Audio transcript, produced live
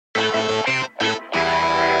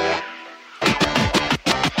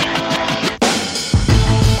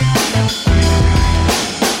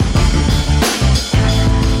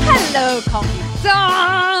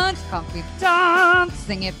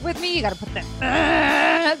sing it with me. You got to put the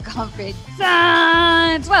confidence.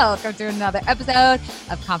 Welcome to another episode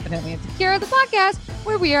of Confidently Insecure, the podcast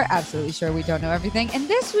where we are absolutely sure we don't know everything. And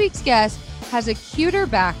this week's guest has a cuter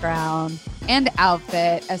background and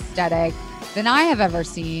outfit aesthetic than I have ever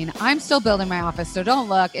seen. I'm still building my office, so don't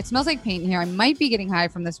look. It smells like paint in here. I might be getting high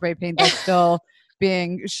from the spray paint that's still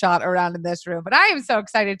being shot around in this room. But I am so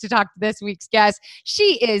excited to talk to this week's guest.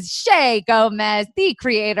 She is SHEA GOMEZ, the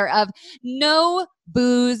creator of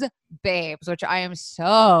noBoozeBabes, which I am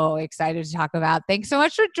so excited to talk about. Thanks so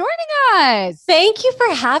much for joining us. Thank you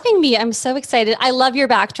for having me. I'm so excited. I love your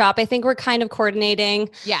backdrop. I think we're kind of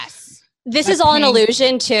coordinating. Yes. This is all an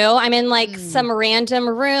illusion too. I'm in like some random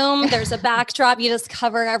room. There's a backdrop. You just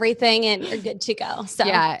cover everything and you're good to go. So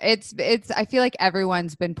yeah, it's, I feel like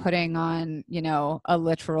everyone's been putting on, you know, a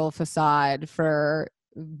literal facade for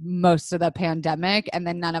most of the pandemic. And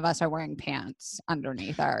then none of us are wearing pants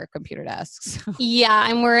underneath our computer desks. Yeah,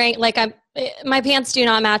 I'm wearing my pants do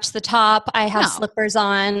not match the top. I have slippers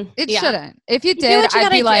on. It shouldn't. If you did,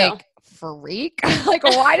 I'd be like, freak. Like,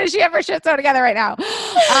 why does she have her shit sewn together right now?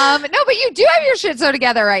 No, but you do have your shit sewn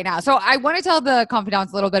together right now. So I want to tell the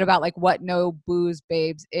confidants a little bit about like what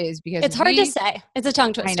noBoozeBabes is, because it's hard to say. It's a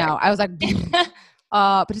tongue twister. I know. I was like,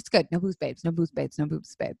 but it's good. noBoozeBabes, noBoozeBabes,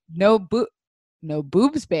 noBoozeBabes,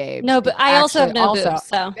 noBoozeBabes. No, but I also have no boobs.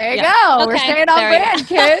 So there you go. Okay. We're staying on brand,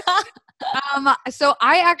 kids. So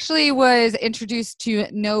I actually was introduced to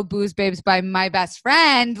noBoozeBabes by my best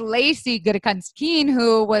friend, Lacey Goodkunskeen,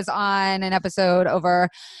 who was on an episode over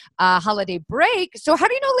holiday break. So how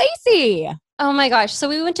do you know Lacey? Oh my gosh. So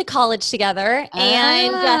we went to college together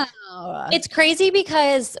and it's crazy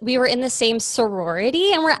because we were in the same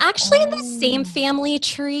sorority and we're actually in the same family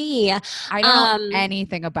tree. I don't know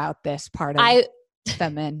anything about this part of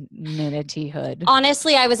femininity-hood.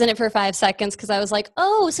 Honestly, I was in it for 5 seconds because I was like,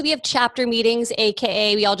 oh, so we have chapter meetings,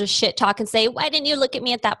 aka we all just shit talk and say, why didn't you look at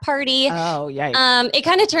me at that party? Oh, yeah. It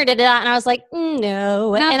kind of turned it out and I was like,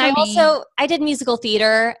 no. Not and I did musical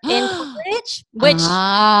theater in college, which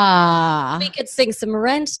we could sing some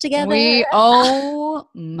Rent together. Oh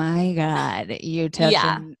my God. You took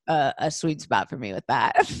a sweet spot for me with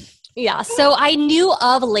that. Yeah. So I knew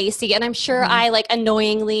of Lacey and I'm sure I like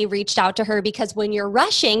annoyingly reached out to her because when you're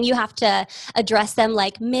rushing, you have to address them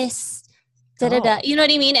like Miss da-da-da. You know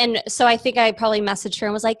what I mean? And so I think I probably messaged her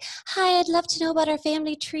and was like, hi, I'd love to know about our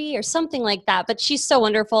family tree or something like that. But she's so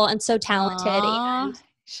wonderful and so talented. And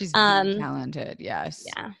she's really talented. Yes.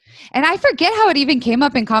 Yeah. And I forget how it even came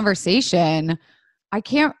up in conversation.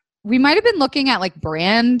 We might've been looking at like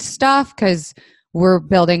brand stuff because we're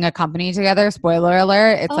building a company together. Spoiler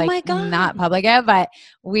alert. It's not public yet, but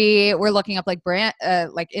we were looking up like brand,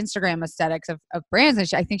 like Instagram aesthetics of brands. And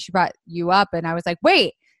I think she brought you up and I was like,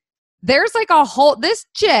 wait, there's like this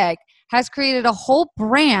chick has created a whole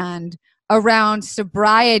brand around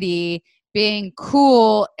sobriety being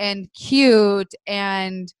cool and cute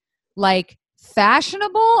and like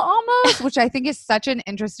fashionable almost, which I think is such an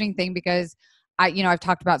interesting thing because I've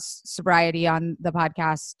talked about sobriety on the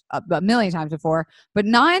podcast a million times before, but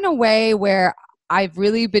not in a way where I've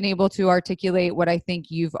really been able to articulate what I think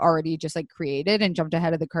you've already just like created and jumped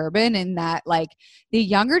ahead of the curve in that like the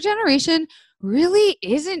younger generation really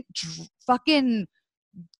isn't fucking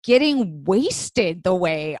getting wasted the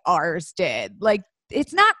way ours did. Like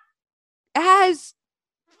it's not as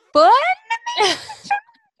fun. Am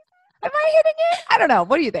I hitting it? I don't know.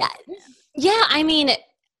 What do you think? Yeah. I mean,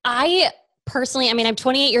 personally, I'm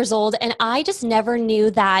 28 years old and I just never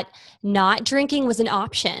knew that not drinking was an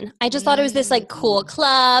option. I just thought it was this like cool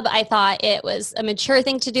club. I thought it was a mature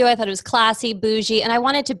thing to do. I thought it was classy, bougie, and I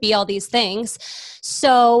wanted to be all these things.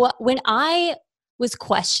 So when I was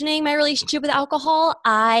questioning my relationship with alcohol,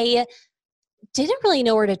 I didn't really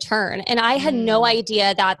know where to turn. And I had no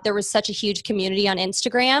idea that there was such a huge community on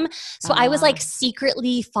Instagram. So I was like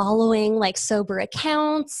secretly following like sober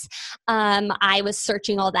accounts. I was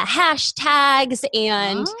searching all the hashtags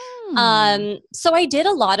and so I did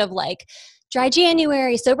a lot of like dry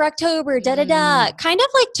January, sober October, da-da-da, kind of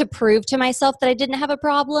like to prove to myself that I didn't have a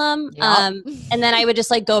problem. And then I would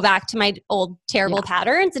just like go back to my old terrible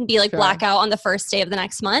patterns and be like blackout on the first day of the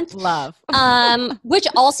next month. Love. Which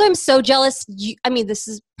also I'm so jealous.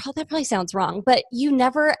 That probably sounds wrong, but you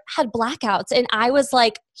never had blackouts and I was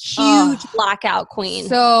like huge blackout queen.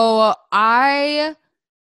 So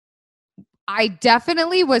I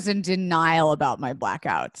definitely was in denial about my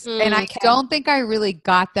blackouts. And I don't think I really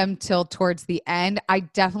got them till towards the end. I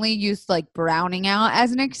definitely used like browning out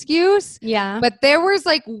as an excuse. Yeah. But there was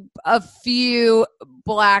like a few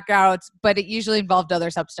blackouts, but it usually involved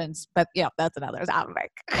other substance. But yeah, that's another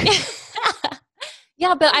topic.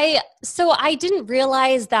 Yeah, but I didn't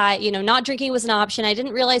realize that, not drinking was an option. I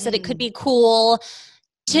didn't realize that it could be cool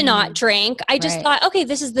to not drink. I just thought, okay,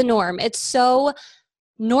 this is the norm. It's so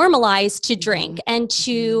normalized to drink and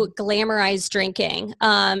to glamorize drinking.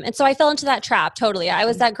 And so I fell into that trap totally. I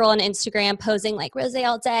was that girl on Instagram posing like rosé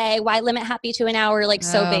all day, why limit happy to an hour, like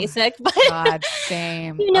so basic. But God,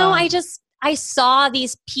 same. I saw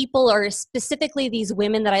these people, or specifically these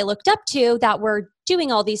women that I looked up to, that were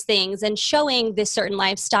doing all these things and showing this certain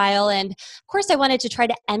lifestyle. And of course I wanted to try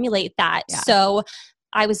to emulate that. Yeah. So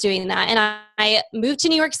I was doing that. And I moved to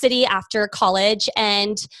New York City after college,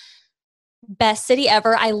 and best city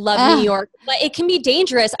ever. I love New York, but it can be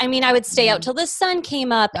dangerous. I mean, I would stay out till the sun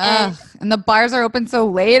came up, and the bars are open so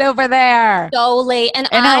late over there. So late. And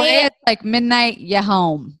in LA, it's like midnight, you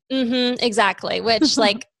home. Exactly. Which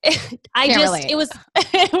like, it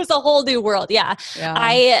was a whole new world. Yeah.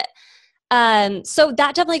 So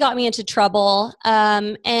that definitely got me into trouble.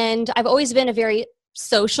 And I've always been a very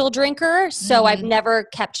social drinker. So I've never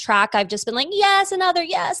kept track. I've just been like, yes, another,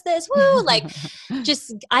 yes, this, woo. Like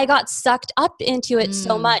I got sucked up into it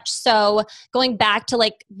so much. So going back to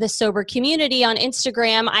like the sober community on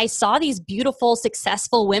Instagram, I saw these beautiful,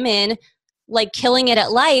 successful women like killing it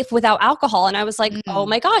at life without alcohol. And I was like, oh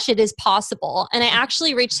my gosh, it is possible. And I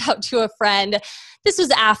actually reached out to a friend. This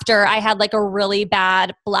was after I had like a really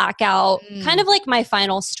bad blackout, kind of like my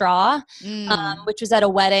final straw, which was at a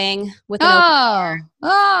wedding with an open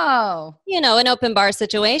bar. An open bar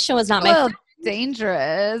situation was not my friend.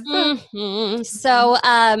 Dangerous. So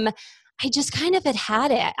I just kind of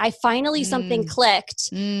had it. I finally, something clicked.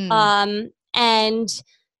 And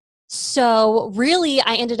so really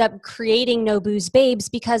I ended up creating noBoozeBabes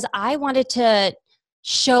because I wanted to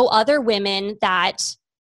show other women that,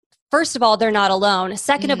 first of all, they're not alone.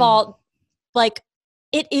 Second of all, like,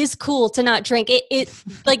 it is cool to not drink. It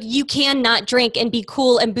like, you can not drink and be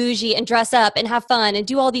cool and bougie and dress up and have fun and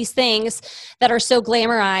do all these things that are so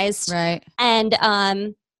glamorized. Right. And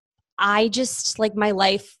I just, like, my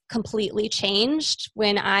life completely changed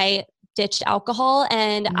when I ditched alcohol,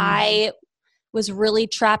 and I was really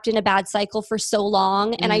trapped in a bad cycle for so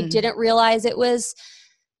long. And I didn't realize it was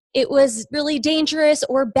really dangerous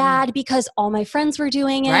or bad because all my friends were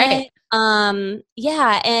doing it. Right. And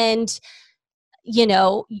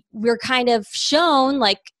we're kind of shown,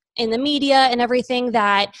 like, in the media and everything,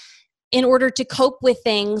 that in order to cope with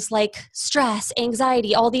things like stress,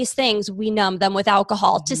 anxiety, all these things, we numb them with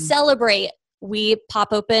alcohol. To celebrate, we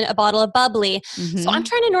pop open a bottle of bubbly. So I'm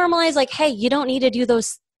trying to normalize, like, hey, you don't need to do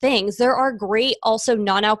those things. There are great also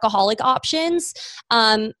non-alcoholic options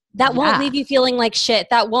that won't leave you feeling like shit,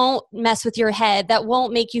 that won't mess with your head, that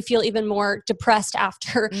won't make you feel even more depressed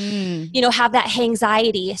after, have that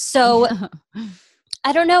anxiety. So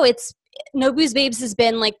I don't know. noBoozeBabes has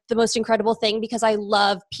been like the most incredible thing because I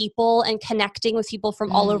love people and connecting with people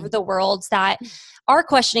from all over the world that are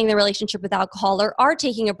questioning their relationship with alcohol, or are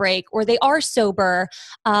taking a break, or they are sober.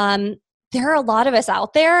 There are a lot of us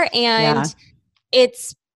out there, and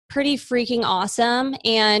it's pretty freaking awesome.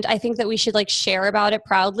 And I think that we should like share about it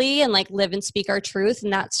proudly and like live and speak our truth.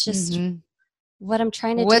 And that's just what I'm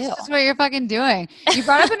trying to do. That's just what you're fucking doing. You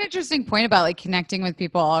brought up an interesting point about like connecting with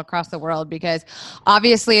people all across the world, because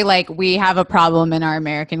obviously like we have a problem in our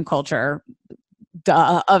American culture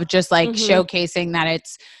of just like showcasing that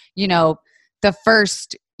it's, the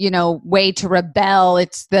first, way to rebel.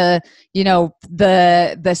 It's the,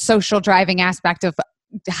 the social driving aspect of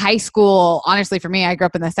high school. Honestly, for me, I grew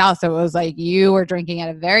up in the South, so it was like you were drinking at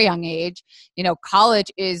a very young age.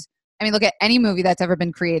 College is, I mean, look at any movie that's ever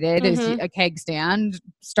been created is a keg stand,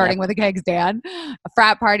 starting with a keg stand, a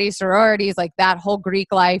frat party, sororities, like that whole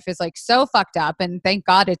Greek life is like so fucked up. And thank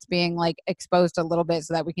God it's being like exposed a little bit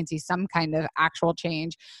so that we can see some kind of actual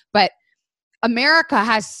change. But America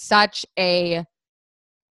has such a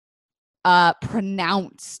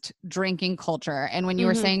pronounced drinking culture. And when you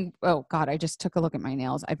were saying, oh God, I just took a look at my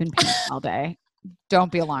nails. I've been painting all day.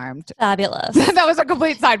 Don't be alarmed. Fabulous. That was a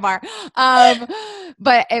complete sidebar.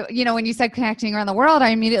 But when you said connecting around the world, I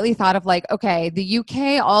immediately thought of like, okay, the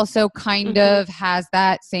UK also kind of has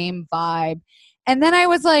that same vibe. And then I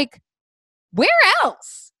was like, where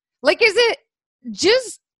else? Like, is it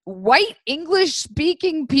just white English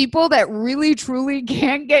speaking people that really truly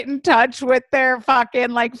can't get in touch with their fucking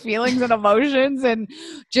like feelings and emotions, and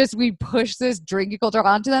just we push this drinking culture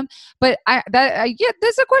onto them? But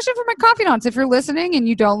that's a question for my confidants. If you're listening and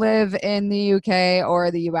you don't live in the UK or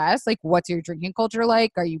the US, like, what's your drinking culture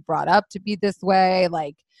like? Are you brought up to be this way?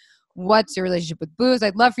 Like, what's your relationship with booze?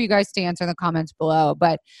 I'd love for you guys to answer in the comments below.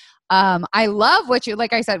 But I love what you,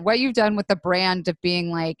 like I said, what you've done with the brand of being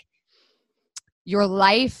like, your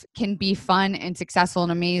life can be fun and successful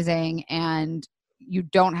and amazing, and you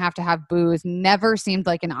don't have to have booze never seemed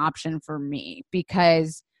like an option for me,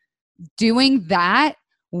 because doing that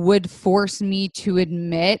would force me to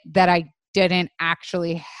admit that I didn't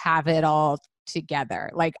actually have it all together.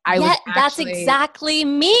 Like I was that's exactly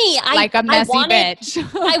me. Like a messy bitch.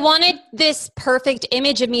 I wanted this perfect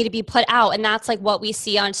image of me to be put out. And that's like what we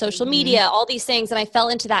see on social media, all these things. And I fell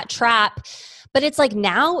into that trap. But it's like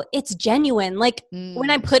now it's genuine. Like when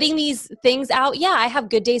I'm putting these things out, yeah, I have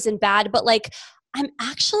good days and bad, but like I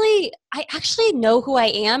actually know who I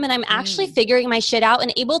am, and I'm actually figuring my shit out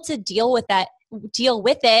and able to deal with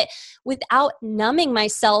it without numbing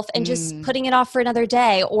myself and just putting it off for another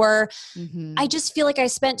day. Or I just feel like I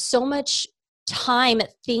spent so much time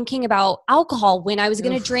thinking about alcohol, when I was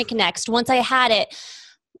going to drink next, once I had it.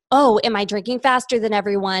 Oh, am I drinking faster than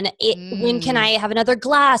everyone? When can I have another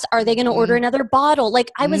glass? Are they going to order another bottle?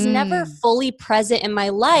 Like I was never fully present in my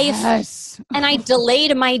life. Yes. And I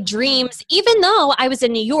delayed my dreams, even though I was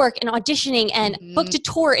in New York and auditioning and booked a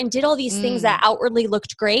tour and did all these things that outwardly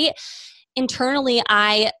looked great. Internally,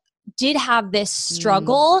 I did have this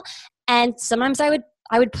struggle. And sometimes I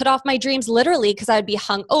would put off my dreams literally because I'd be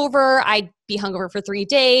hungover. I'd be hungover for 3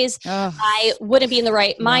 days. I wouldn't be in the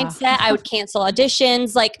right mindset. I would cancel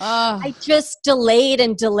auditions. Like I just delayed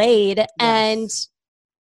and delayed. Yes. And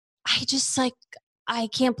I just like, I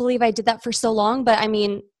can't believe I did that for so long. But I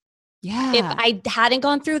mean, if I hadn't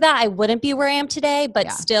gone through that, I wouldn't be where I am today.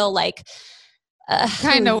 But still like,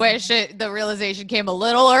 kind of wish the realization came a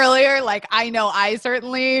little earlier. Like I know I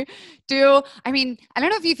certainly do. I mean, I don't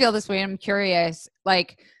know if you feel this way. I'm curious,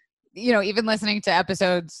 like, you know, even listening to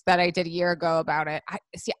episodes that I did a year ago about it,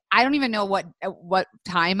 I don't even know what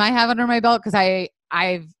time I have under my belt, because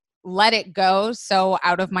I've let it go so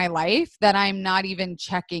out of my life that I'm not even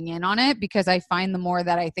checking in on it, because I find the more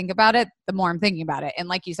that I think about it, the more I'm thinking about it. And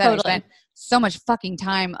like you said, I spent so much fucking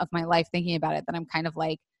time of my life thinking about it that I'm kind of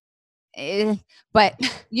like, but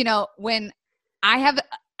you know, when I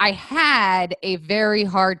had a very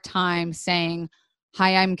hard time saying,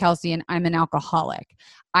 hi, I'm Kelsey and I'm an alcoholic.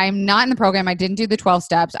 I'm not in the program. I didn't do the 12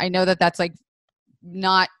 steps. I know that that's like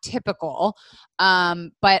not typical.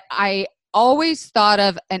 But I always thought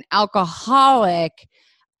of an alcoholic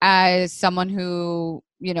as someone who,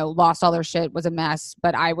 you know, lost all their shit, was a mess,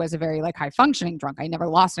 but I was a very like high functioning drunk. I never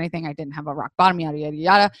lost anything. I didn't have a rock bottom, yada, yada,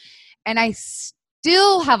 yada. And I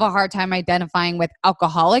still have a hard time identifying with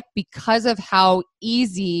alcoholic because of how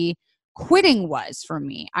easy quitting was for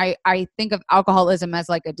me. I think of alcoholism as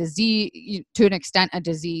like a disease, to an extent, a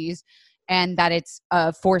disease, and that it's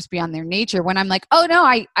a force beyond their nature. When I'm like, oh no,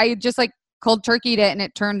 I just like cold turkeyed it, and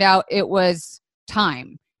it turned out it was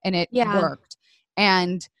time and it worked.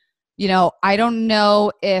 And, you know, I don't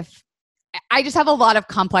know if I just have a lot of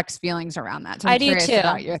complex feelings around that. So I'm curious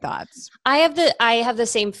about your thoughts. I have the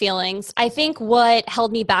same feelings. I think what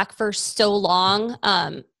held me back for so long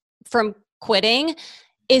from quitting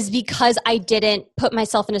is because I didn't put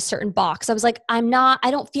myself in a certain box. I was like, I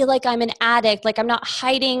don't feel like I'm an addict. Like I'm not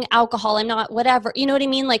hiding alcohol. I'm not whatever. You know what I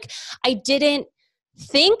mean? Like I didn't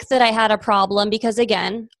think that I had a problem because,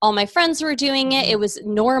 again, all my friends were doing it. It was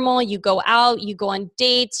normal. You go out, you go on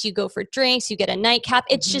dates, you go for drinks, you get a nightcap.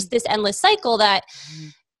 It's just this endless cycle that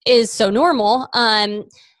is so normal.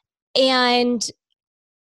 And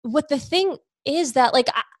what the thing is that, like,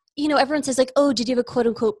 you know, everyone says like, oh, did you have a quote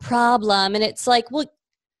unquote problem? And it's like, well,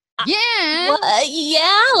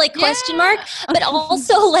 like question mark. But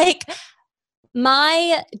also like,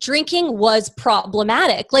 my drinking was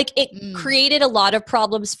problematic. Like it created a lot of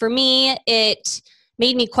problems for me. It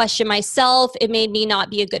made me question myself. It made me not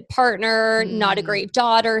be a good partner, not a great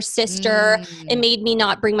daughter, sister. It made me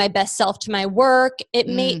not bring my best self to my work. It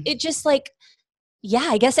made it just like,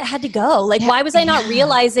 I guess it had to go. Like, why was I not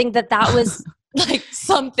realizing that was like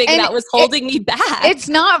something that was holding me back? It's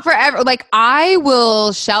not forever. Like I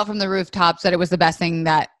will shout from the rooftops that it was the best thing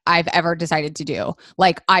that I've ever decided to do.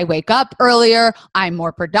 Like I wake up earlier, I'm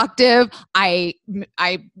more productive. I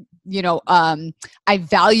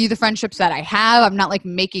value the friendships that I have. I'm not like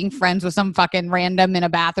making friends with some fucking random in a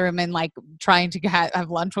bathroom and like trying to have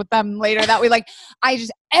lunch with them later that way. Like I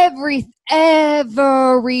just, every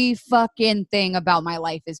fucking thing about my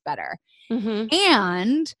life is better.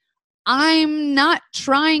 And I'm not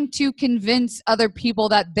trying to convince other people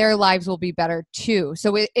that their lives will be better too.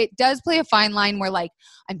 So it does play a fine line where like,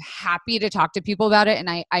 I'm happy to talk to people about it. And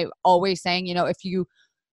I always saying, you know,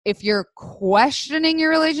 if you're questioning your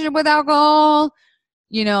relationship with alcohol,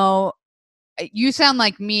 you know, you sound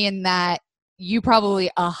like me in that you probably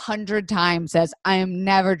 100 times says, I am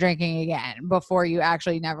never drinking again before you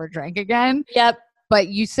actually never drink again. Yep. But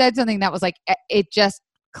you said something that was like, it just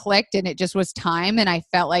clicked and it just was time. And I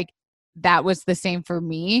felt like that was the same for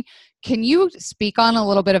me. Can you speak on a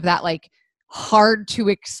little bit of that, like hard to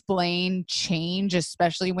explain change,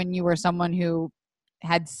 especially when you were someone who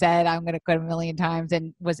had said, I'm going to quit a million times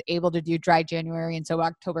and was able to do dry January and so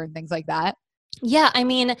October and things like that? Yeah, I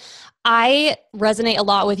mean, I resonate a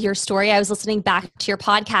lot with your story. I was listening back to your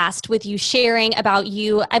podcast with you sharing about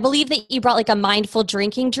you. I believe that you brought like a mindful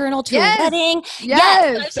drinking journal to a wedding. Yes,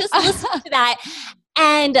 I was just listening to that.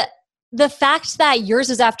 And the fact that yours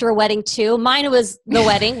was after a wedding too, mine was the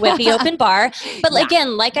wedding with the open bar. But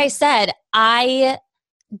again, like I said, I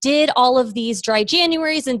did all of these dry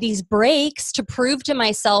Januaries and these breaks to prove to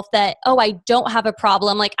myself that, oh, I don't have a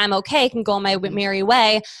problem. Like I'm okay, I can go on my merry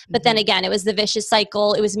way. But then again, it was the vicious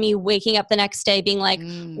cycle. It was me waking up the next day being like,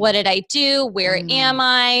 what did I do? Where am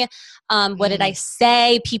I? What did I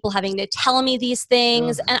say? People having to tell me these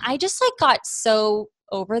things. And I just like got so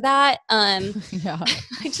over that. I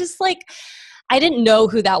just like, I didn't know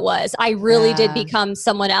who that was. I really did become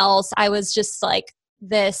someone else. I was just like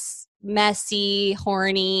this messy,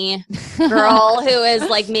 horny girl who is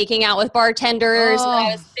like making out with bartenders when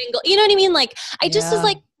I was single. You know what I mean? Like, I just was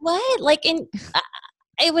like, what? Like,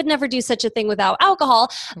 I would never do such a thing without alcohol.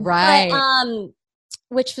 Right. But,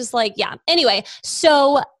 which was like, Anyway,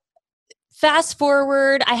 so fast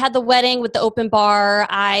forward, I had the wedding with the open bar.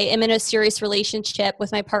 I am in a serious relationship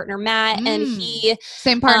with my partner, Matt, and he...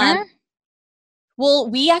 Same partner? Well,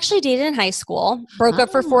 we actually dated in high school, broke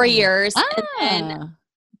up for 4 years, and then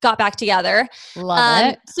got back together.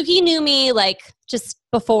 Love it. So he knew me like just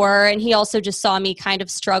before, and he also just saw me kind of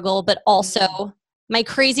struggle, but also my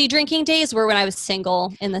crazy drinking days were when I was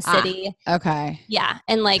single in the city. Okay. Yeah.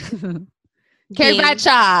 And like Carrie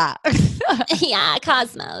Bradshaw. Yeah,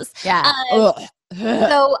 Cosmos. Yeah.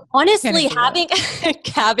 So honestly,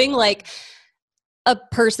 having like a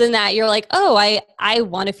person that you're like, oh, I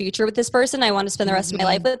want a future with this person. I want to spend the rest of my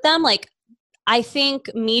life with them. Like, I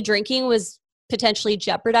think me drinking was potentially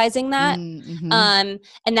jeopardizing that. And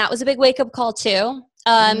that was a big wake up call too.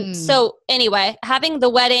 So anyway, having the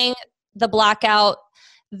wedding, the blackout,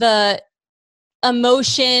 the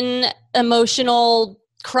emotional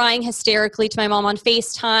crying hysterically to my mom on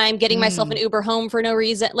FaceTime, getting myself an Uber home for no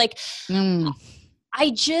reason. Like,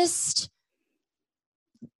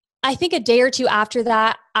 I think a day or two after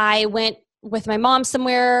that, I went with my mom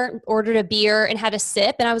somewhere, ordered a beer and had a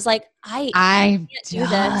sip. And I was like, I can't do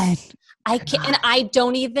this. I can't, and I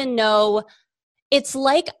don't even know. It's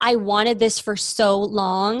like I wanted this for so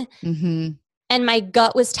long. And my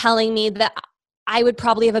gut was telling me that I would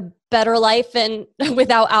probably have a better life and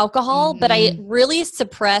without alcohol, but I really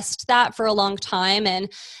suppressed that for a long time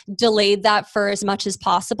and delayed that for as much as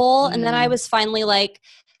possible. And then I was finally like,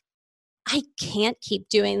 I can't keep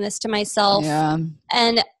doing this to myself.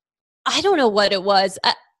 And I don't know what it was.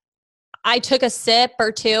 I took a sip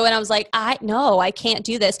or two and I was like, I can't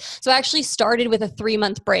do this. So I actually started with a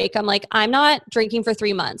 3-month break. I'm like, I'm not drinking for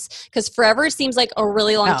 3 months because forever seems like a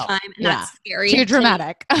really long time. And that's scary. Too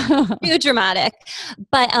dramatic. Too dramatic.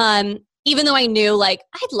 But even though I knew like,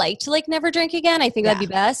 I'd like to like never drink again. I think that'd be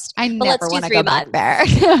best. I never want to go back there.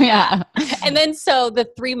 And then so the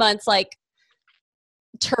 3 months like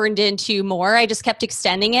turned into more. I just kept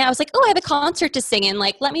extending it. I was like, oh, I have a concert to sing in.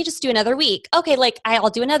 Like, let me just do another week. Okay, like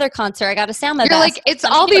I'll do another concert. I got to sound my best. Like, it's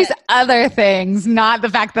all these other things, not the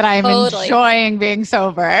fact that I'm enjoying being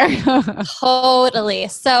sober. Totally.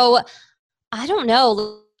 So I don't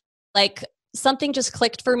know, like something just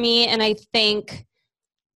clicked for me. And I think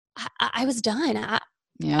I was done. I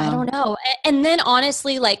don't know. And then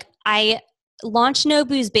honestly, like I launched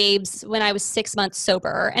noBoozeBabes when I was 6 months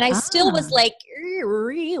sober. And I still was like,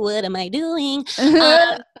 what am I doing?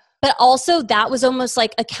 But also that was almost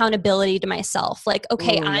like accountability to myself. Like,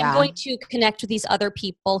 okay, I'm going to connect with these other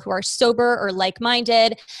people who are sober or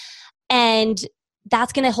like-minded. And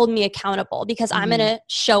that's going to hold me accountable because I'm going to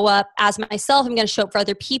show up as myself. I'm going to show up for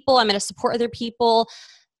other people. I'm going to support other people.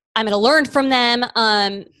 I'm going to learn from them.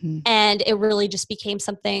 And it really just became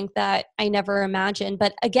something that I never imagined.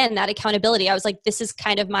 But again, that accountability, I was like, this is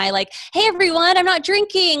kind of my like, hey everyone, I'm not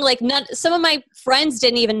drinking. Like some of my friends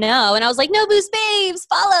didn't even know. And I was like, noBoozeBabes,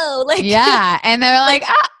 follow. Like, and they're like,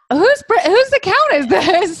 whose account is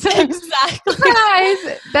this? Exactly. Surprise.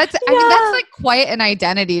 I mean, that's like quite an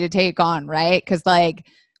identity to take on, right? Because like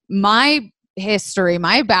my history,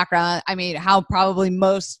 my background, I mean, how probably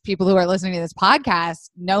most people who are listening to this podcast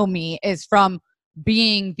know me is from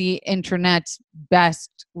being the internet's best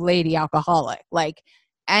lady alcoholic. Like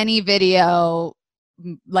any video,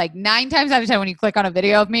 like 9 times out of 10, when you click on a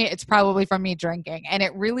video of me, it's probably from me drinking. And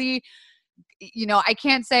it really, I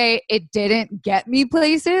can't say it didn't get me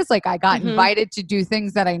places. Like I got invited to do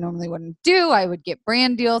things that I normally wouldn't do. I would get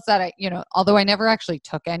brand deals that although I never actually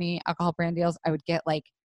took any alcohol brand deals, I would get like,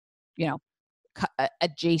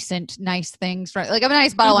 adjacent nice things from like a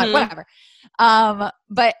nice bottle of whatever.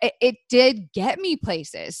 But it did get me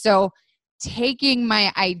places. So taking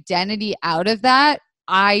my identity out of that,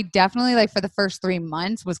 I definitely like for the first 3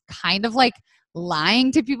 months was kind of like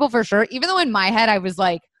lying to people for sure. Even though in my head I was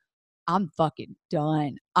like, I'm fucking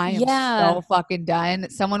done. I am so fucking done.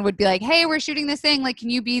 Someone would be like, hey, we're shooting this thing. Like, can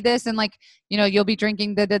you be this? And like, you'll be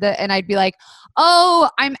drinking and I'd be like, oh,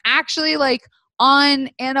 I'm actually like on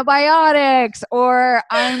antibiotics or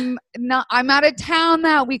I'm out of town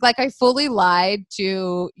that week. Like I fully lied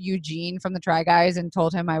to Eugene from the Try Guys and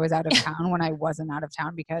told him I was out of town when I wasn't out of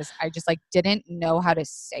town because I just like didn't know how to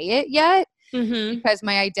say it yet because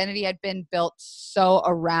my identity had been built so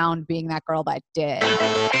around being that girl that did.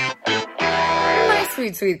 My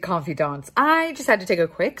sweet, sweet confidants. I just had to take a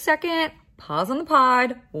quick second, pause on the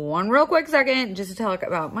pod, one real quick second, just to talk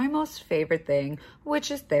about my most favorite thing,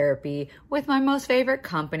 which is therapy, with my most favorite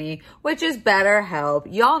company, which is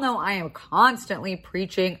BetterHelp. Y'all know I am constantly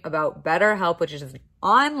preaching about BetterHelp, which is an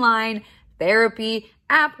online therapy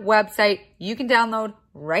app website you can download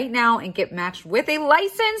right now and get matched with a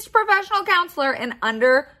licensed professional counselor in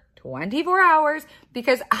under 24 hours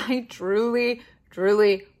because I truly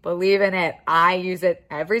believe in it. I use it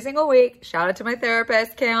every single week. Shout out to my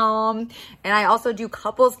therapist, Kim. And I also do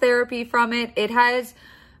couples therapy from it. It has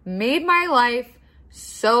made my life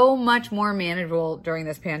so much more manageable during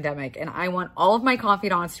this pandemic. And I want all of my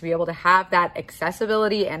confidants to be able to have that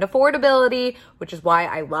accessibility and affordability, which is why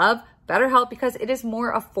I love BetterHelp because it is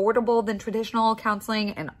more affordable than traditional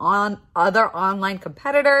counseling and on other online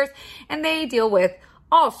competitors. And they deal with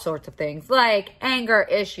all sorts of things like anger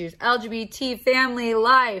issues, LGBT, family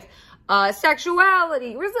life,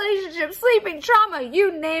 sexuality, relationships, sleeping, trauma,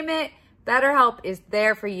 you name it. BetterHelp is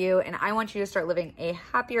there for you. And I want you to start living a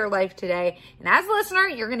happier life today. And as a listener,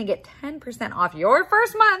 you're going to get 10% off your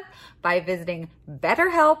first month by visiting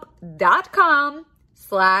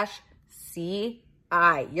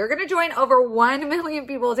betterhelp.com/CI. You're going to join over 1 million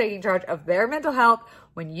people taking charge of their mental health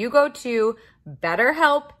when you go to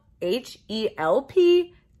BetterHelp,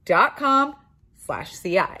 HELP.com/CI.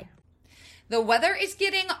 The weather is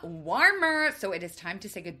getting warmer, so it is time to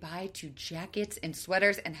say goodbye to jackets and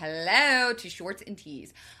sweaters and hello to shorts and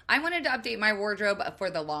tees. I wanted to update my wardrobe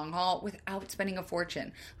for the long haul without spending a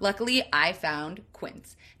fortune. Luckily, I found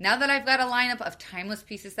Quince. Now that I've got a lineup of timeless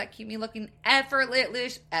pieces that keep me looking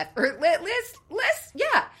effortlessly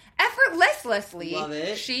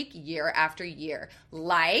chic year after year.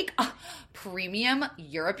 Like premium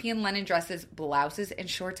European linen dresses, blouses, and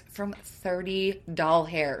shorts from 30 doll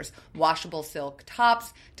hairs, washable silk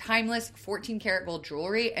tops, timeless 14-karat gold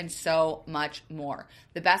jewelry, and so much more.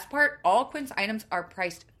 The best part, all Quince items are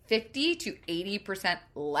priced 50 to 80%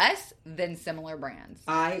 less than similar brands.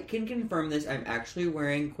 I can confirm this. I'm actually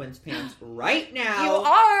wearing Quince pants right now. You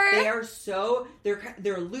are? They are so,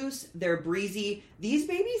 they're loose, they're breezy. These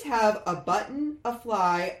babies have a button, a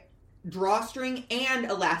fly, drawstring, and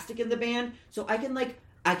elastic in the band. So I can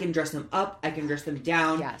dress them up, I can dress them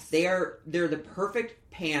down. Yes. They're the perfect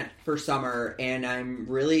pant for summer, and I'm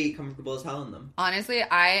really comfortable as hell in them. Honestly,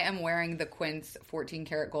 I am wearing the Quince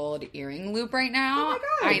 14-karat gold earring loop right now. Oh my God.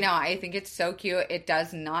 I know. I think it's so cute. It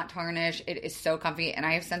does not tarnish. It is so comfy, and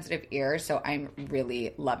I have sensitive ears, so I'm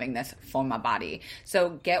really loving this for my body.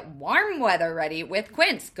 So get warm weather ready with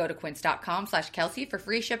Quince. Go to quince.com/Kelsey for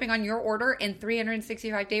free shipping on your order and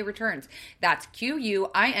 365-day returns. That's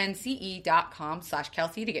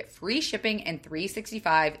QUINCE.com/Kelsey to get free shipping and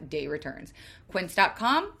 365-day returns.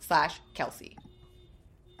 Quince.com/Kelsey.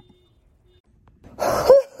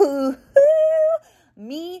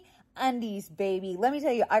 Me undies, baby. Let me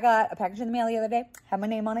tell you, I got a package in the mail the other day, had my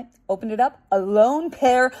name on it, opened it up, a lone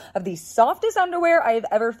pair of the softest underwear I have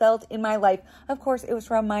ever felt in my life. Of course, it was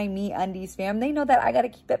from my Me Undies fam. They know that I got to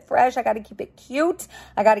keep it fresh, I got to keep it cute,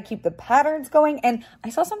 I got to keep the patterns going. And I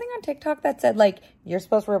saw something on TikTok that said, like, you're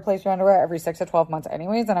supposed to replace your underwear every 6 to 12 months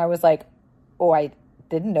anyways. And I was like, oh, I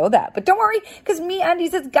didn't know that. But don't worry, because Me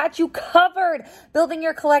Undies has got you covered. Building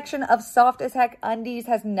your collection of soft as heck undies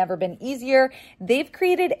has never been easier. They've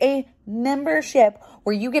created a membership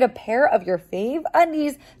where you get a pair of your fave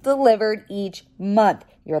undies delivered each month.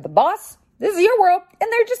 You're the boss. This is your world,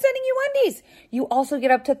 and they're just sending you undies. You also get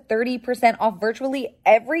up to 30% off virtually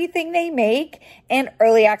everything they make and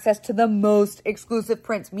early access to the most exclusive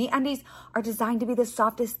prints. MeUndies are designed to be the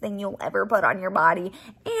softest thing you'll ever put on your body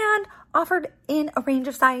and offered in a range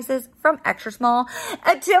of sizes from extra small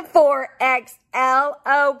to 4XL,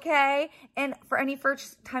 okay? And for any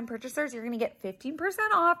first-time purchasers, you're going to get 15%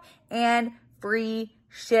 off and free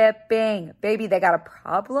shipping. Baby, they got a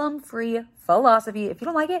problem-free philosophy. If you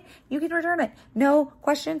don't like it, you can return it. No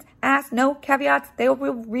questions asked, no caveats. They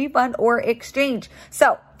will refund or exchange.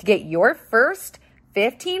 So to get your first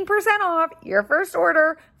 15% off your first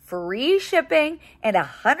order, free shipping, and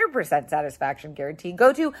 100% satisfaction guarantee,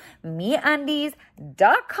 go to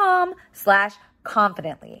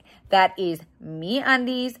MeUndies.com/confidently. That is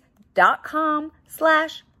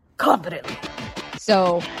MeUndies.com/confidently.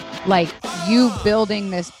 So like you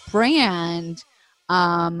building this brand,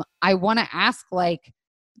 I want to ask, like,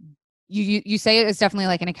 you say it's definitely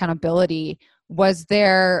like an accountability. Was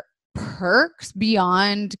there perks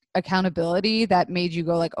beyond accountability that made you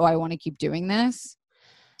go like, oh, I want to keep doing this?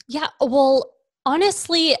 Yeah. Well,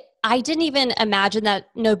 honestly, I didn't even imagine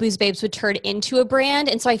that noBoozeBabes would turn into a brand.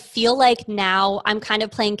 And so I feel like now I'm kind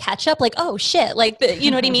of playing catch up, like, oh shit, like,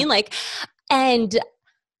 you know what I mean? Like, and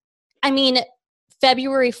I mean,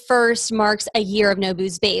 February 1st marks a year of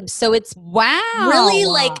noBoozeBabes. So it's really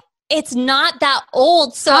like, it's not that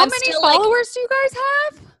old. So how I'm many still followers do you guys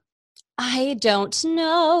have? I don't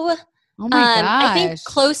know. Oh my gosh. I think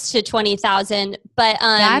close to 20,000, but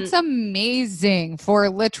that's amazing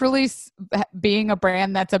for literally being a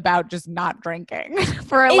brand that's about just not drinking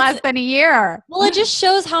for less than a year. Well, it just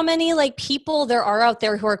shows how many like people there are out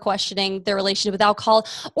there who are questioning their relationship with alcohol.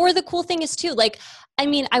 Or the cool thing is too, like, I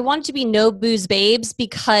mean, I want it to be noBoozeBabes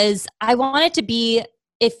because I want it to be,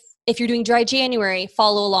 if you're doing dry January,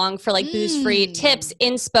 follow along for like booze-free tips,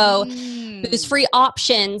 inspo, booze-free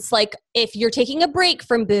options. Like if you're taking a break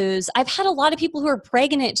from booze, I've had a lot of people who are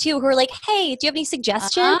pregnant too, who are like, hey, do you have any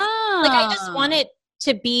suggestions? Like I just want it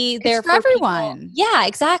to be there for everyone. People. Yeah,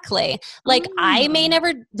 exactly. Like I may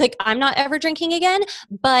never, like I'm not ever drinking again,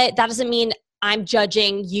 but that doesn't mean I'm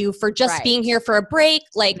judging you for just being here for a break,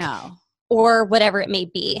 like, or whatever it may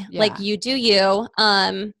be. Yeah. Like you do you.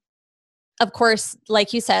 Of course,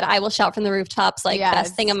 like you said, I will shout from the rooftops, like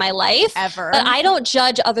best thing of my life ever. But I don't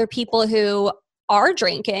judge other people who are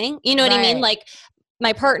drinking. You know what I mean? Like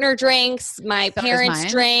my partner drinks, my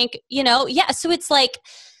parents drink, you know? Yeah. So it's like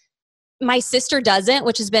my sister doesn't,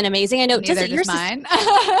 which has been amazing. I know. Neither does mine.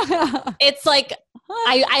 It's like,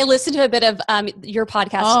 I listened to a bit of your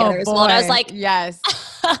podcast together as well. And I was like, yes,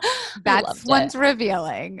 that's one's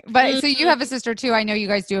revealing. But so you have a sister too. I know you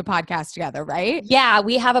guys do a podcast together, right? Yeah,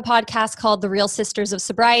 we have a podcast called The Real Sisters of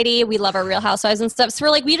Sobriety. We love our Real Housewives and stuff. So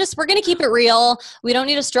we're like, we're going to keep it real. We don't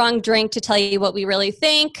need a strong drink to tell you what we really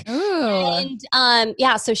think. Ooh. And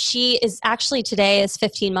yeah, so she is actually today is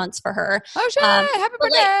 15 months for her. Oh shit! Happy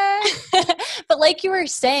birthday! But like you were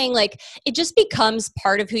saying, like it just becomes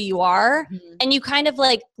part of who you are, and you kind of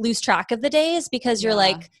like lose track of the days because you're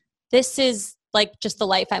like, this is like just the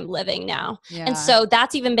life I'm living now. Yeah. And so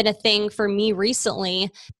that's even been a thing for me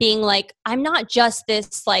recently, being like, I'm not just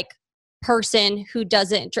this like person who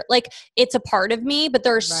doesn't like, it's a part of me, but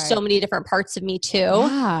there are so many different parts of me too.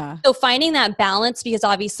 Yeah. So finding that balance, because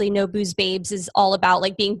obviously noBoozeBabes is all about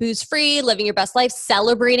like being booze free, living your best life,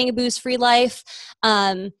 celebrating a booze free life.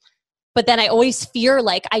 But then I always fear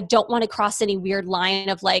like I don't want to cross any weird line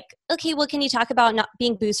of like, okay, well, can you talk about not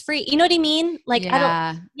being booze free? You know what I mean? Like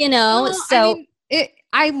I don't, you know. Well, so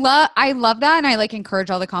I love that, and I like encourage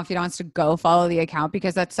all the confidants to go follow the account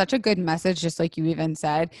because that's such a good message. Just like you even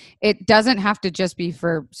said, it doesn't have to just be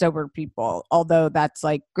for sober people, although that's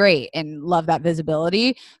like great and love that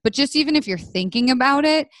visibility. But just even if you're thinking about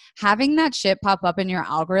it, having that shit pop up in your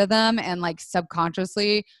algorithm and like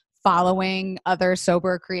subconsciously following other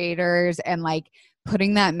sober creators and like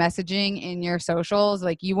putting that messaging in your socials,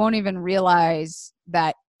 like you won't even realize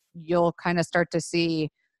that you'll kind of start to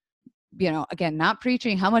see, you know, again, not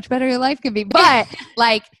preaching how much better your life can be, but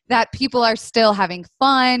like that people are still having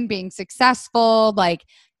fun, being successful, like,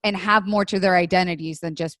 and have more to their identities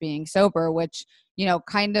than just being sober, which, you know,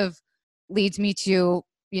 kind of leads me to,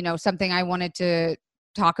 you know, something I wanted to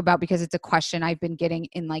talk about because it's a question I've been getting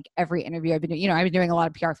in like every interview I've been doing. You know, I've been doing a lot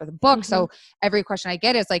of PR for the book. So every question I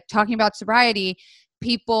get is like talking about sobriety.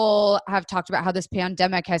 People have talked about how this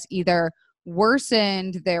pandemic has either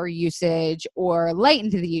worsened their usage or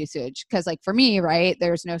lightened the usage. Cause like for me, right,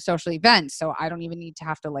 there's no social events. So I don't even need to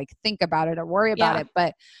have to like think about it or worry about it.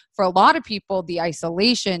 But for a lot of people, the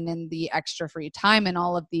isolation and the extra free time and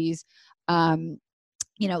all of these,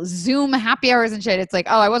 Zoom happy hours and shit. It's like,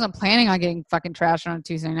 oh, I wasn't planning on getting fucking trashed on a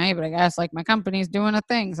Tuesday night, but I guess like my company's doing a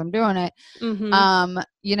thing, so I'm doing it.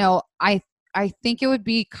 I think it would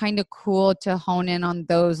be kind of cool to hone in on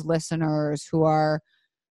those listeners who are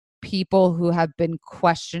people who have been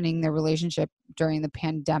questioning their relationship during the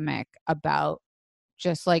pandemic about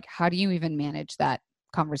just like, how do you even manage that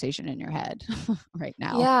conversation in your head right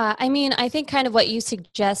now? Yeah. I mean, I think kind of what you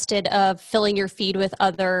suggested of filling your feed with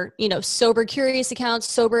other, sober curious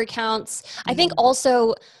accounts, sober accounts. I think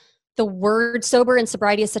also the word sober and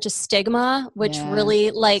sobriety is such a stigma, which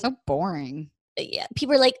really like so boring. Yeah,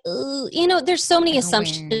 people are like, ooh, there's so many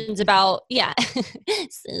assumptions about,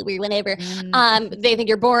 sober, whatever. They think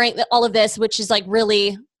you're boring, all of this, which is like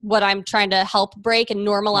really what I'm trying to help break and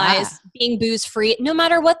normalize being booze free, no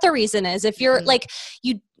matter what the reason is. If you're like,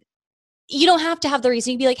 you don't have to have the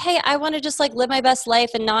reason. You'd be like, hey, I want to just like live my best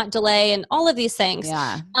life and not delay and all of these things.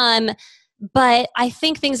 Yeah. But I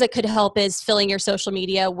think things that could help is filling your social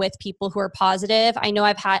media with people who are positive. I know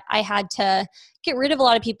I had to get rid of a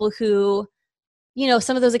lot of people who,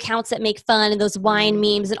 some of those accounts that make fun and those wine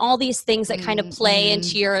memes and all these things that kind of play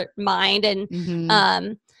into your mind.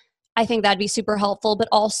 And I think that'd be super helpful. But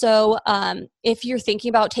also, if you're thinking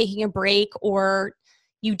about taking a break or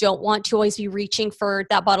you don't want to always be reaching for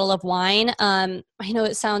that bottle of wine, I know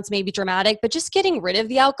it sounds maybe dramatic, but just getting rid of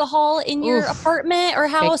the alcohol in your apartment or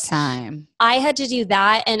house. Big time. I had to do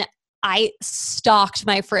that. And I stocked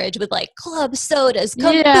my fridge with like club sodas,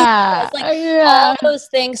 kombuchas, all those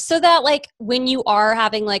things, so that like when you are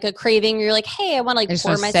having like a craving, you're like, hey, I want to like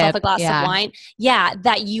pour myself a glass of wine. Yeah,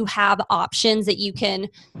 that you have options that you can,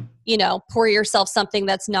 pour yourself something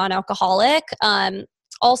that's non-alcoholic.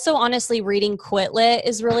 Also, honestly, reading Quit Lit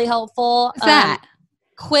is really helpful. What's that?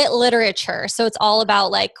 Quit literature. So it's all about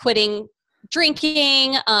like quitting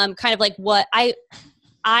drinking, kind of like what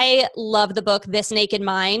I love the book This Naked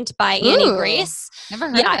Mind by Annie Grace. Never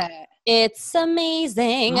heard of it. It's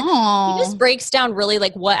amazing. Aww. She just breaks down really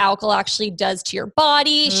like what alcohol actually does to your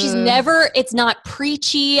body. It's not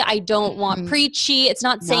preachy. I don't want preachy. It's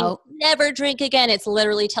not saying never drink again. It's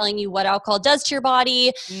literally telling you what alcohol does to your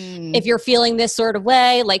body. If you're feeling this sort of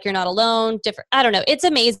way, like you're not alone, I don't know. It's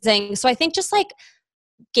amazing. So I think just like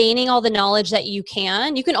gaining all the knowledge that you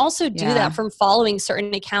can also do that from following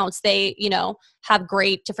certain accounts. They, have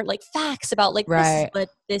great different like facts about like this is what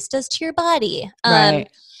this does to your body.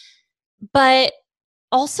 But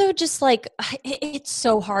also just like, it's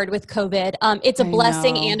so hard with COVID. It's a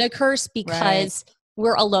blessing and a curse because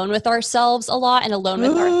we're alone with ourselves a lot and alone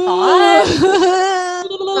with our thoughts.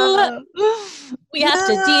 We have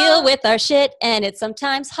to deal with our shit and it's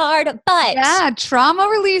sometimes hard, but trauma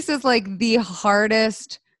release is like the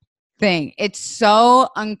hardest thing. It's so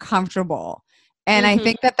uncomfortable. And I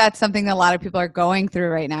think that that's something that a lot of people are going through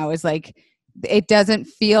right now is like, it doesn't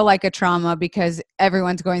feel like a trauma because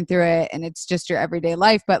everyone's going through it and it's just your everyday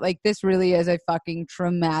life. But like, this really is a fucking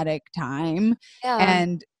traumatic time.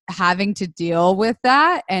 And having to deal with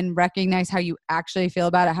that and recognize how you actually feel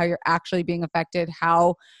about it, how you're actually being affected,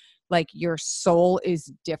 how like your soul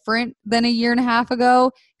is different than a year and a half ago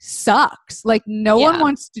sucks. Like no one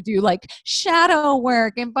wants to do like shadow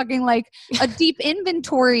work and fucking like a deep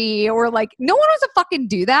inventory or like no one wants to fucking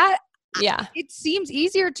do that. Yeah. It seems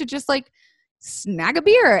easier to just like snag a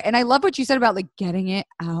beer. And I love what you said about like getting it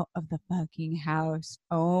out of the fucking house.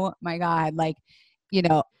 Oh my God. Like,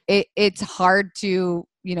 it's hard to,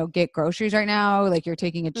 get groceries right now. Like you're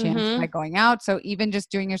taking a chance by going out. So even just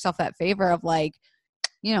doing yourself that favor of like,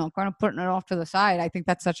 kind of putting it off to the side. I think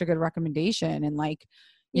that's such a good recommendation. And like,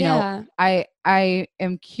 you know, I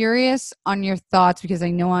am curious on your thoughts because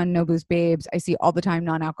I know on noBoozeBabes, I see all the time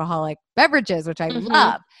non-alcoholic beverages, which I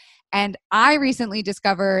love. And I recently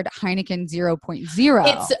discovered Heineken 0.0.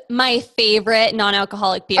 It's my favorite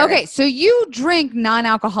non-alcoholic beer. Okay, so you drink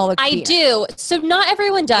non-alcoholic beer. I do. So not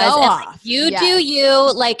everyone does. And like, you do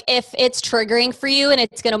you. Like if it's triggering for you and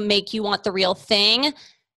it's going to make you want the real thing,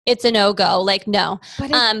 it's a no-go. Like, no. But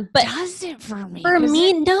it doesn't for me. For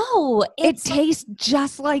me, no. It tastes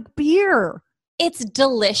just like beer. It's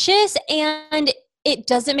delicious and it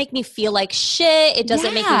doesn't make me feel like shit. It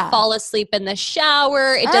doesn't make me fall asleep in the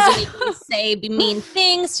shower. It doesn't make me say mean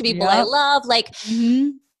things to people I love. Like,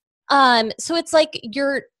 so it's like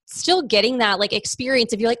you're still getting that like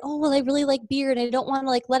experience if you're like, oh, well, I really like beer and I don't want to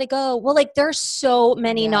like let it go. Well, like there's so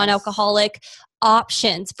many non-alcoholic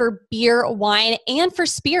options for beer, wine, and for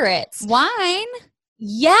spirits. Wine?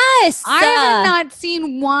 Yes. I have not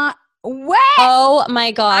seen wine. way. Oh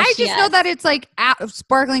my gosh. I just know that it's like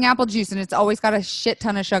sparkling apple juice and it's always got a shit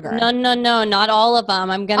ton of sugar. No, not all of them.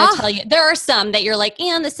 I'm going to tell you. There are some that you're like,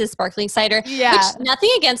 and this is sparkling cider. Yeah. Which, nothing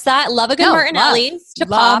against that. Love a good Martinelli's to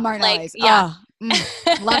pop. Martinelli's. Like, yeah.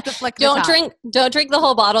 Love to flick the Don't top. don't drink the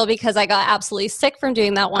whole bottle because I got absolutely sick from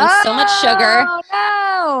doing that one. So much sugar. Oh,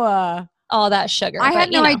 no. All that sugar. I had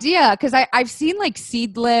no idea because I've seen like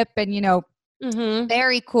Seedlip and,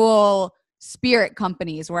 very cool spirit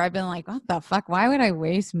companies where I've been like, what the fuck? Why would I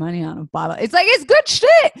waste money on a bottle? It's like, it's good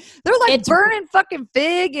shit. They're like burning fucking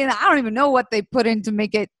fig and I don't even know what they put in to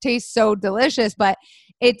make it taste so delicious, but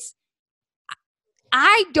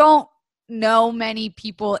I don't know many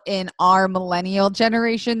people in our millennial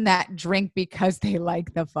generation that drink because they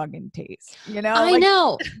like the fucking taste. I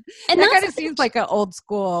know. And that kind of seems like an old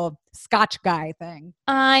school Scotch guy thing.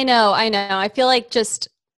 I know. I feel like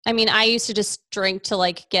I used to just drink to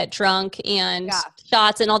like get drunk and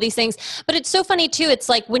shots and all these things. But it's so funny too. It's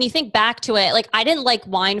like when you think back to it, like I didn't like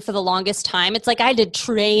wine for the longest time. It's like I had to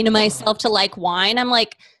train myself to like wine. I'm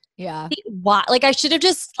like, why? Like I should have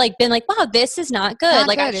just like been like, wow, this is not good.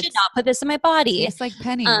 I should not put this in my body. It's like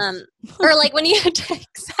pennies. Or like when you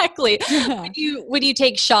exactly when you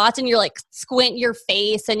take shots and you're like squint your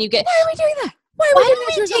face and you get. Why are we doing that? Why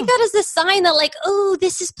do we take that as a sign that like, oh,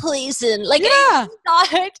 this is poison? Like,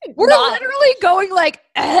 we're literally going like,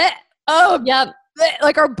 yep.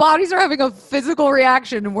 Like our bodies are having a physical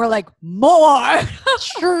reaction and we're like, more.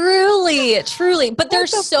 Truly. But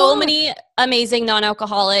there's so many amazing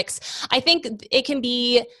non-alcoholics. I think it can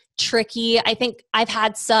be tricky. I think I've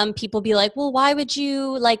had some people be like, well, why would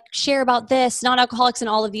you like share about this, non-alcoholics and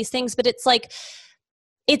all of these things? But it's like,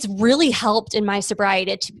 it's really helped in my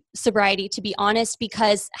sobriety, to be honest,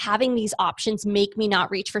 because having these options make me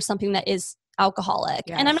not reach for something that is alcoholic.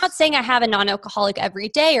 Yes. And I'm not saying I have a non-alcoholic every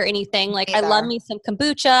day or anything. Like I love me some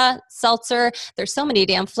kombucha, seltzer. There's so many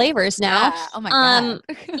damn flavors now. Yeah. Oh my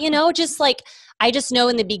God. Just like, I just know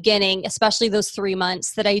in the beginning, especially those 3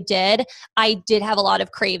 months that I did have a lot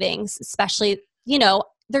of cravings, especially,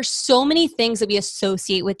 there's so many things that we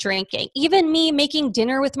associate with drinking. Even me making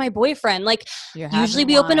dinner with my boyfriend, like usually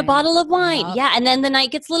we open a bottle of wine. Yep. Yeah. And then the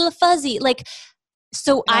night gets a little fuzzy. Like,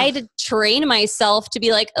 so I had to train myself to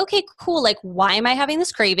be like, okay, cool. Like, why am I having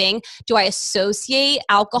this craving? Do I associate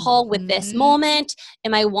alcohol with this moment?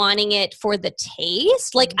 Am I wanting it for the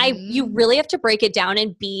taste? Like you really have to break it down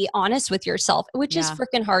and be honest with yourself, which is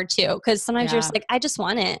freaking hard too. Cause sometimes you're just like, I just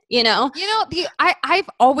want it, I've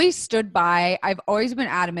always stood by, I've always been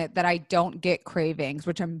adamant that I don't get cravings,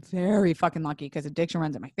 which I'm very fucking lucky because addiction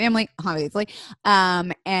runs in my family, obviously.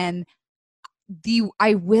 And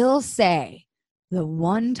I will say, the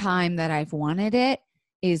one time that I've wanted it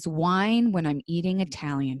is wine when I'm eating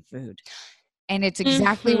Italian food. And it's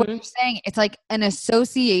exactly what you're saying. It's like an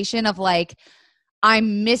association of like,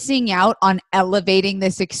 I'm missing out on elevating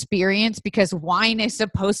this experience because wine is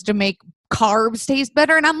supposed to make carbs taste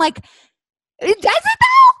better. And I'm like, it doesn't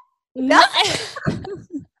though.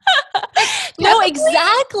 No,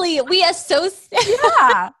 exactly. We associate.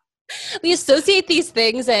 Yeah. We associate these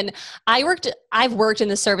things, and I've worked in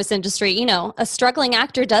the service industry. A struggling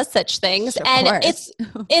actor does such things, and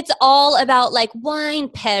it's all about like wine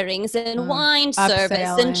pairings and wine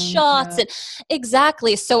service and shots and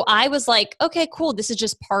exactly. So I was like, okay, cool. This is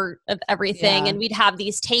just part of everything, and we'd have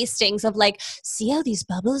these tastings of like, see how these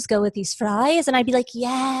bubbles go with these fries, and I'd be like,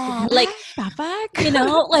 like,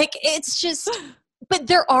 like it's just. But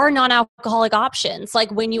there are non-alcoholic options.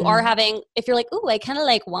 Like when you are having, if you're like, ooh, I kind of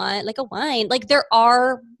like wine, like a wine. Like there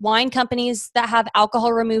are wine companies that have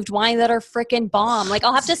alcohol removed wine that are freaking bomb. Like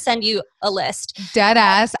I'll have to send you a list. Dead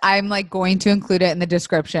ass. I'm like going to include it in the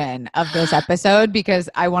description of this episode because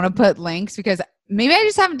I want to put links because maybe I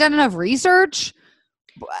just haven't done enough research.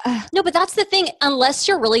 No, but that's the thing. Unless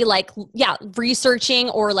you're really like, researching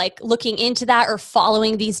or like looking into that or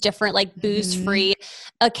following these different like booze-free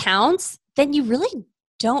accounts, then you really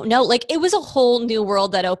don't know. Like it was a whole new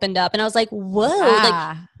world that opened up and I was like, whoa,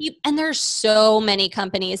 like, and there's so many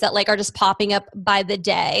companies that like are just popping up by the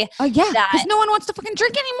day. Oh yeah. Because no one wants to fucking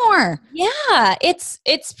drink anymore. Yeah. It's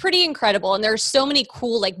pretty incredible. And there's so many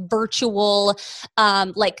cool, like virtual,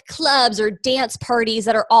 like clubs or dance parties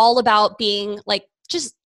that are all about being like,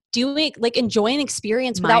 just doing, like enjoying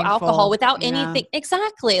experience without alcohol, without anything.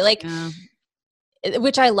 Exactly. Like,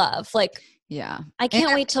 which I love. Like, I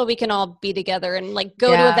can't wait till we can all be together and like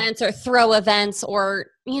go to events or throw events or,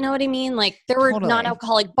 you know what I mean? Like there were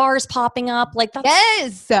non-alcoholic bars popping up. Like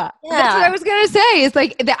that's, that's what I was going to say. It's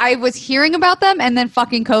like I was hearing about them and then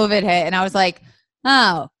fucking COVID hit and I was like,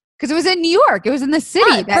 oh, because it was in New York. It was in the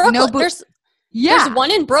city. There's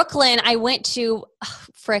one in Brooklyn I went to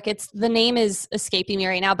frick, the name is escaping me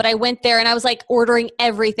right now, but I went there and I was like ordering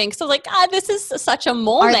everything. So like, God, this is such a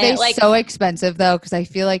moment. Are they like so expensive though? Because I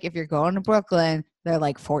feel like if you're going to Brooklyn, they're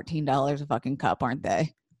like $14 a fucking cup, aren't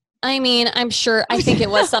they? I mean, I'm sure, I think it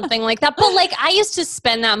was something like that. But like, I used to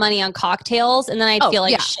spend that money on cocktails and then I'd feel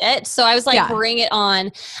like shit. So I was like, bring it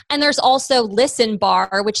on. And there's also Listen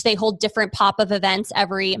Bar, which they hold different pop-up events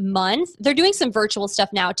every month. They're doing some virtual stuff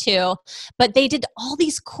now too. But they did all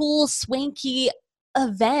these cool, swanky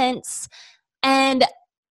events. And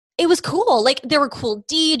it was cool. Like, there were cool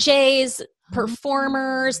DJs,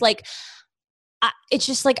 performers. Like, it's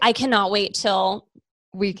just like, I cannot wait till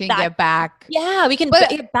we can get back. Yeah, we can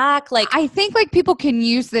get back. Like, I think like people can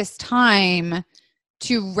use this time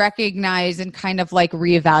to recognize and kind of like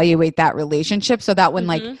reevaluate that relationship so that when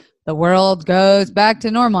like the world goes back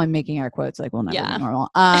to normal, I'm making air quotes, like we'll never be normal.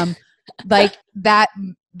 Like that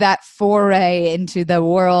foray into the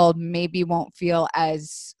world maybe won't feel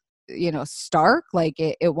as, you know, stark. Like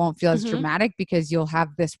it won't feel as dramatic because you'll have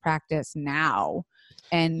this practice now.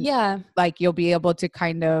 And like you'll be able to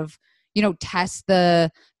kind of, you know, test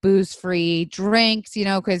the booze-free drinks, you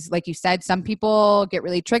know, because like you said, some people get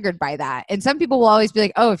really triggered by that. And some people will always be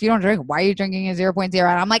like, oh, if you don't drink, why are you drinking a 0.0?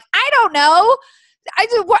 And I'm like, I don't know. I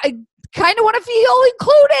just kind of want to feel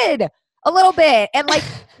included a little bit. And like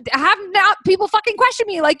have not people fucking question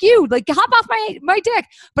me like you, like hop off my dick.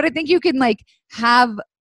 But I think you can like have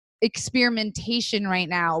experimentation right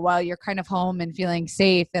now while you're kind of home and feeling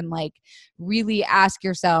safe and like really ask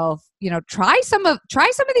yourself, you know, try some of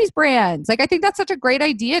these brands. Like I think that's such a great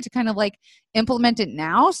idea to kind of like implement it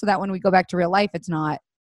now so that when we go back to real life it's not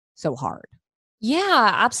so hard.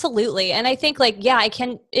 Yeah, absolutely. And I think like,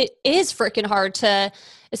 it is freaking hard to,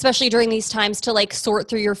 especially during these times, to like sort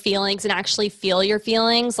through your feelings and actually feel your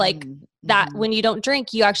feelings. Like that when you don't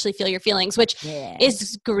drink, you actually feel your feelings, which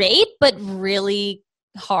is great, but really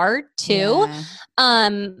hard too.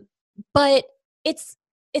 But it's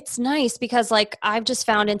nice because like I've just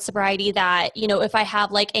found in sobriety that, you know, if I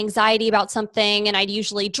have like anxiety about something and I'd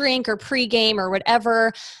usually drink or pregame or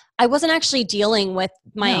whatever, I wasn't actually dealing with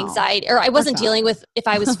my anxiety, or I wasn't dealing with if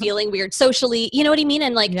I was feeling weird socially, you know what I mean?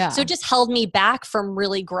 And like, so it just held me back from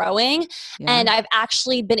really growing. And I've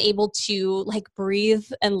actually been able to like breathe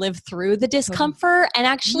and live through the discomfort and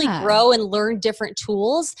actually grow and learn different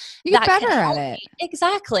tools. You get better at it.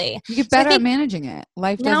 Exactly. You get better at managing it.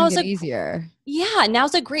 Life doesn't get easier. Yeah,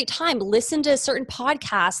 now's a great time. Listen to certain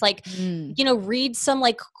podcasts, like, you know, read some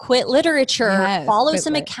like quit literature, follow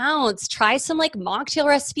some accounts, try some like mocktail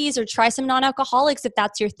recipes or try some non-alcoholics if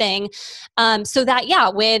that's your thing. So that,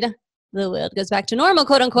 when the world goes back to normal,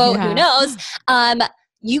 quote unquote, who knows,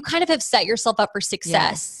 you kind of have set yourself up for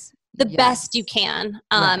success the best you can.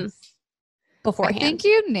 Beforehand. I think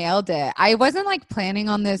you nailed it. I wasn't like planning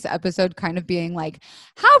on this episode kind of being like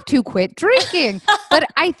how to quit drinking, but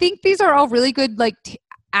I think these are all really good, like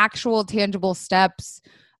actual tangible steps,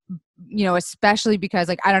 you know, especially because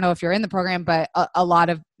like, I don't know if you're in the program, but a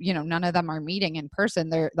lot of, you know, none of them are meeting in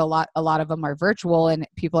person. A lot of them are virtual and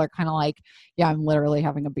people are kind of like, I'm literally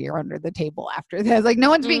having a beer under the table after this. Like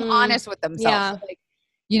no one's being honest with themselves. So, like,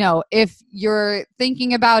 you know, if you're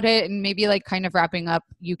thinking about it and maybe like kind of wrapping up,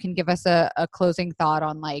 you can give us a closing thought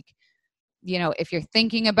on like, you know, if you're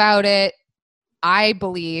thinking about it, I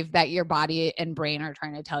believe that your body and brain are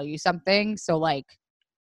trying to tell you something. So like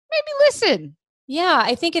maybe listen. Yeah.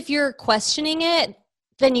 I think if you're questioning it,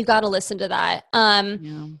 then you got to listen to that.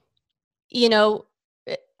 You know,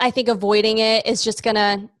 I think avoiding it is just going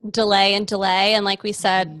to delay. And like we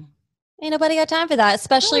said, ain't nobody got time for that,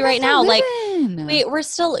 especially right now. Like we're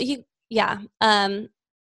still, I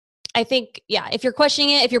think, if you're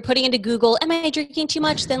questioning it, if you're putting into Google, am I drinking too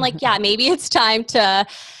much? Then like, maybe it's time to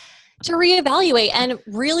reevaluate and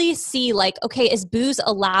really see like, okay, is booze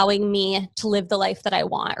allowing me to live the life that I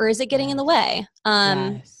want? Or is it getting in the way?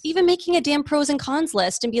 Even making a damn pros and cons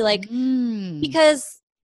list and be like, because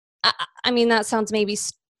I mean, that sounds maybe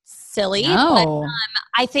silly, but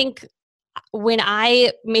I think when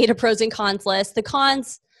I made a pros and cons list, the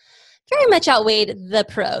cons very much outweighed the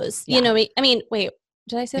pros. You know, I mean, wait,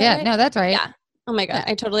 did I say that right? No, that's right. Yeah. Oh my God.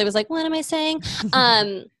 I totally was like, what am I saying?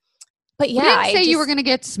 But we didn't say you were going to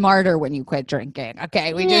get smarter when you quit drinking.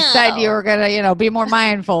 Okay. We just said you were going to, you know, be more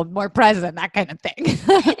mindful, more present, that kind of thing.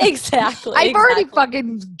 Exactly. I've already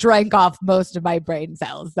fucking drank off most of my brain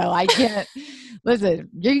cells. So I can't, listen,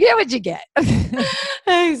 you get what you get.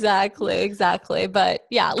 Exactly. But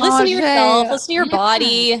listen to yourself, listen to your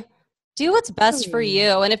body, do what's best for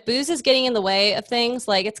you. And if booze is getting in the way of things,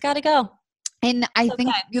 like it's got to go. And I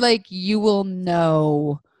think like you will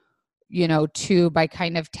know, you know, too, by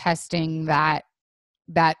kind of testing that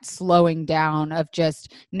that slowing down of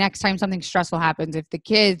just next time something stressful happens, if the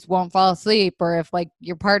kids won't fall asleep or if like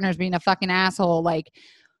your partner's being a fucking asshole, like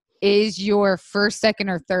is your first, second,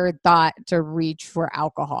 or third thought to reach for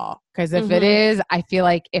alcohol? Because if it is, I feel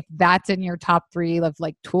like if that's in your top 3 of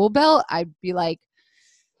like tool belt, I'd be like,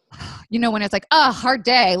 you know, when it's like, oh, hard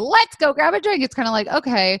day, let's go grab a drink. It's kind of like,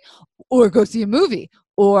 okay, or go see a movie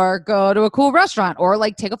or go to a cool restaurant or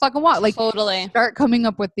like take a fucking walk. Like totally start coming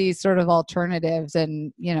up with these sort of alternatives.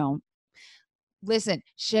 And, you know, listen,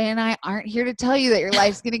 Shay and I aren't here to tell you that your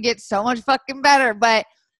life's going to get so much fucking better, but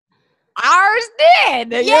ours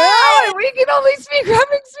did. Yeah, we can only speak from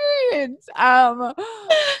experience.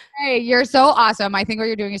 Hey, you're so awesome. I think what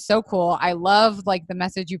you're doing is so cool. I love like the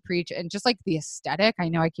message you preach and just like the aesthetic. I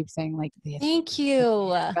know I keep saying like the aesthetic, thank you,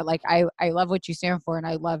 but like I love what you stand for, and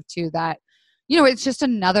I love too that, you know, it's just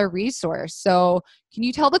another resource. So can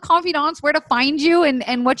you tell the confidants where to find you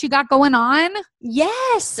and what you got going on?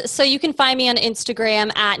 Yes. So you can find me on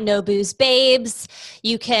Instagram at noBoozeBabes.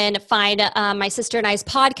 You can find my sister and I's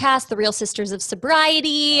podcast, The Real Sisters of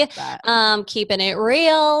Sobriety, keeping it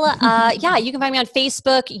real. Yeah, you can find me on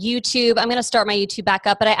Facebook, YouTube. I'm going to start my YouTube back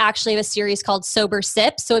up, but I actually have a series called Sober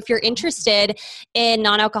Sips. So if you're interested in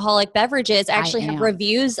non-alcoholic beverages, I actually have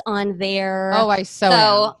reviews on there. Oh, I so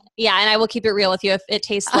am. Yeah, and I will keep it real with you. If it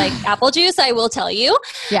tastes like apple juice, I will tell you.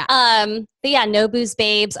 Yeah. But yeah,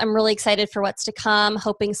 noBoozeBabes. I'm really excited for what's to come.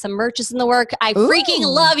 Hoping some merch is in the work. I freaking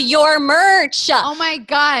love your merch. Oh my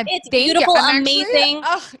God. It's beautiful, amazing.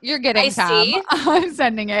 You're getting some. I'm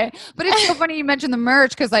sending it. But it's so funny you mentioned the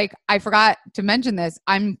merch because like I forgot to mention this.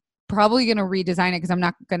 I'm probably going to redesign it because I'm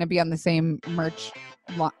not going to be on the same merch.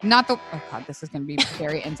 Oh God, this is going to be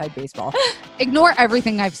very inside baseball. Ignore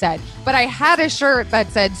everything I've said. But I had a shirt that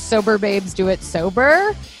said Sober Babes Do It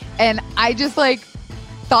Sober. And I just like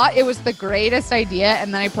thought it was the greatest idea.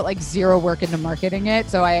 And then I put like zero work into marketing it.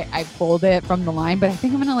 So I pulled it from the line. But I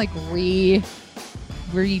think I'm going to like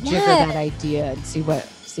rejigger that idea and see how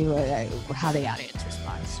the audience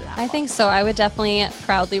responds to that. I think so. I would definitely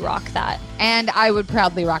proudly rock that. And I would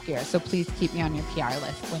proudly rock yours. So please keep me on your PR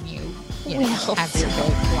list when you have your big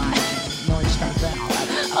line, Nordstrom and all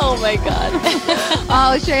that. Oh my God.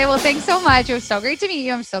 Oh, Shay, well, thanks so much. It was so great to meet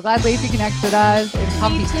you. I'm so glad Lacey connected with us. And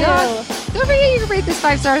Comfy Stuff. Don't forget you can rate this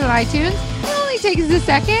 5 stars on iTunes. It only takes us a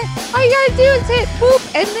second. All you gotta do is hit poop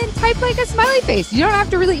and then type like a smiley face. You don't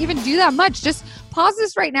have to really even do that much. Just pause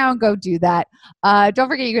this right now and go do that. Don't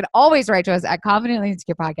forget, you can always write to us at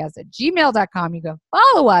confidentlyinsecurePodcast@gmail.com. You can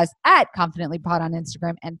follow us at confidentlypod on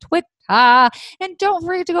Instagram and Twitter. And don't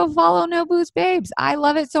forget to go follow noBoozeBabes. I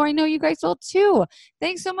love it, so I know you guys will too.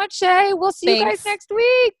 Thanks so much, Shay. We'll see you guys next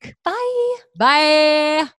week. Bye. Bye.